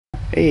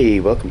Hey,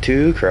 welcome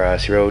to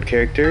Crossy Road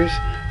Characters.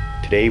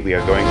 Today we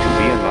are going to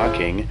be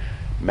unlocking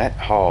Matt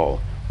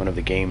Hall, one of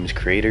the game's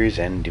creators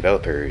and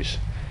developers.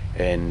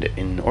 And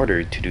in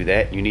order to do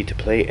that, you need to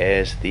play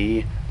as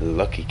the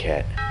Lucky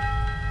Cat.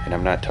 And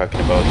I'm not talking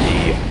about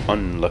the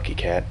unlucky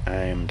cat,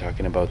 I'm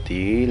talking about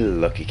the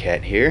Lucky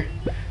Cat here.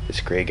 This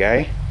gray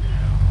guy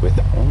with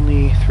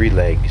only 3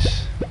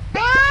 legs.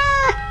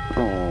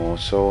 Oh,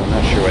 so I'm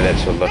not sure why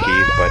that's so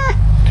lucky, but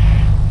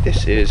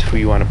this is who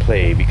you want to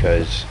play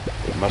because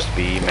it must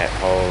be Matt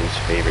Hall's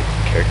favorite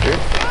character.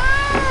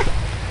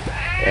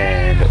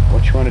 And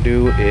what you want to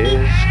do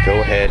is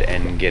go ahead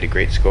and get a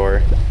great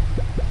score,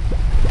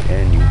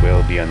 and you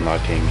will be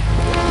unlocking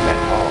Matt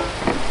Hall.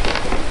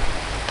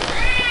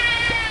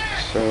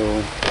 So,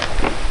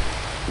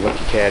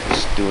 Lucky Cat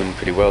is doing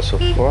pretty well so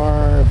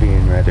far,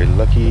 being rather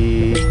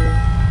lucky.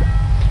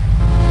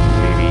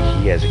 Maybe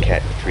he has a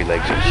cat with 3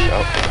 legs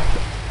himself.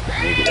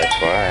 Maybe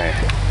that's why.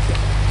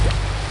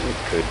 It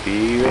could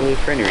be really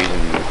for any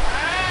reason.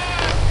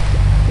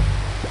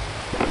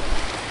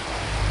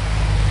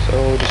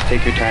 So just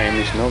take your time,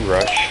 there's no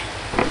rush.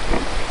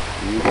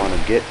 You want to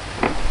get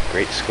a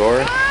great score.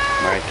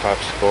 My top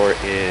score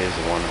is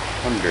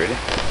 100.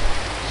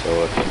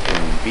 So if you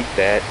can beat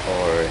that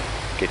or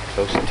get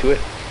close to it,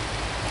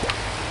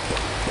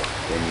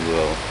 then you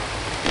will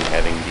be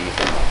having the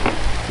unlock.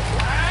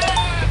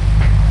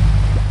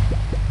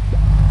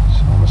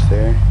 So almost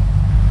there.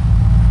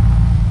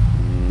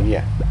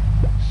 Yeah.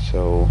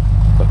 So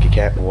Lucky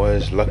Cat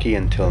was lucky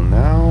until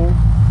now.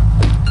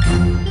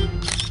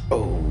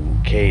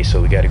 Okay,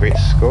 so we got a great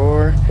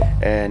score,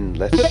 and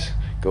let's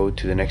go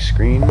to the next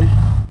screen.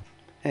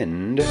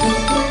 And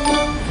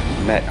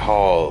Matt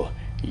Hall,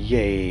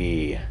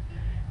 yay!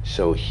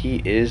 So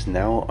he is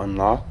now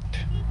unlocked.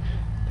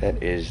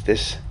 That is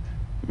this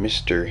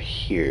Mr.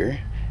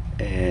 here,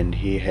 and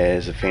he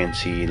has a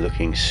fancy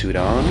looking suit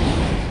on,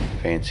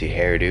 fancy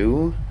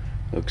hairdo,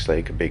 looks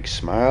like a big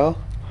smile.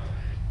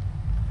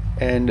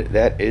 And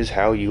that is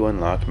how you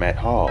unlock Matt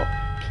Hall.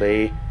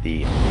 Play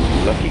the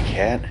Lucky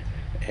Cat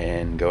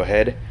and go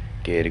ahead,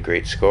 get a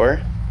great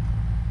score,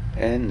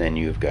 and then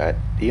you've got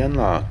the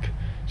unlock.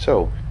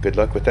 So good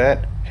luck with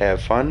that,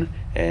 have fun,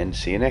 and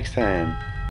see you next time.